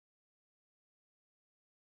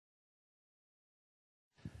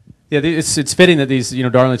Yeah, it's fitting that these,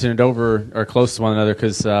 Darlington and Dover are close to one another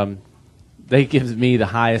because they give me the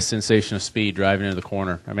highest sensation of speed driving into the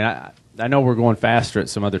corner. I mean, I know we're going faster at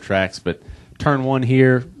some other tracks, but turn one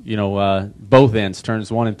here, both ends,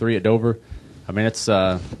 turns 1 and 3 at Dover. I mean, that's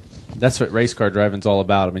what race car driving's all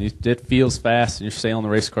about. I mean, it feels fast, and you're sailing the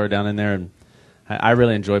race car down in there, and I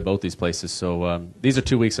really enjoy both these places. So these are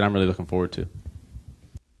 2 weeks that I'm really looking forward to.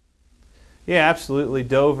 Yeah, absolutely.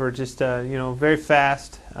 Dover, just very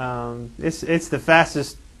fast. It's the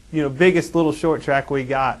fastest, biggest little short track we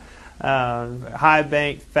got. High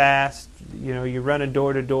bank, fast. You're running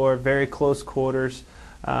door to door, very close quarters.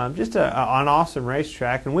 Just an awesome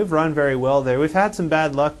racetrack, and we've run very well there. We've had some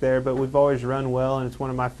bad luck there, but we've always run well, and it's one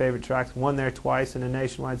of my favorite tracks. Won there twice in a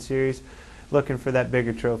nationwide series. Looking for that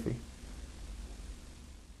bigger trophy.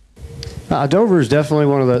 Dover is definitely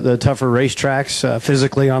one of the tougher racetracks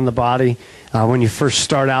physically on the body. When you first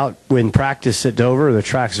start out in practice at Dover, the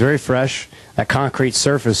track's very fresh. That concrete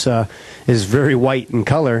surface is very white in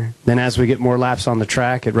color. Then as we get more laps on the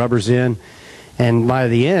track, it rubbers in. And by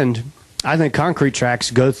the end, I think concrete tracks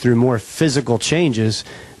go through more physical changes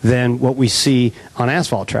than what we see on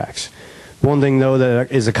asphalt tracks. One thing, though,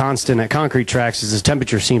 that is a constant at concrete tracks is the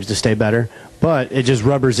temperature seems to stay better, but it just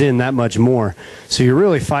rubbers in that much more. So you're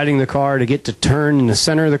really fighting the car to get to turn in the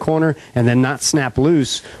center of the corner and then not snap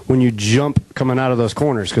loose when you jump coming out of those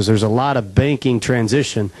corners, because there's a lot of banking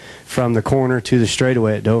transition from the corner to the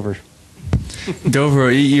straightaway at Dover. Dover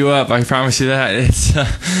will eat you up, I promise you that. It's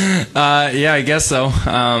yeah, I guess so.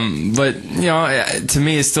 But to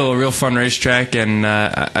me, it's still a real fun racetrack, and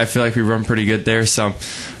I feel like we run pretty good there. So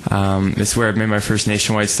it's where I made my first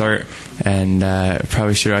nationwide start, and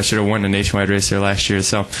I should have won a nationwide race there last year.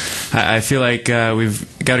 So I feel like we've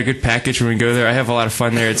got a good package when we go there. I have a lot of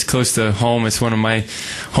fun there. It's close to home. It's one of my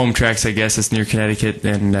home tracks, I guess. It's near Connecticut,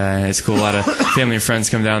 and it's cool. A lot of family and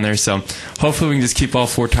friends come down there. So hopefully we can just keep all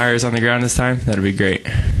 4 tires on the ground this time. That'd be great.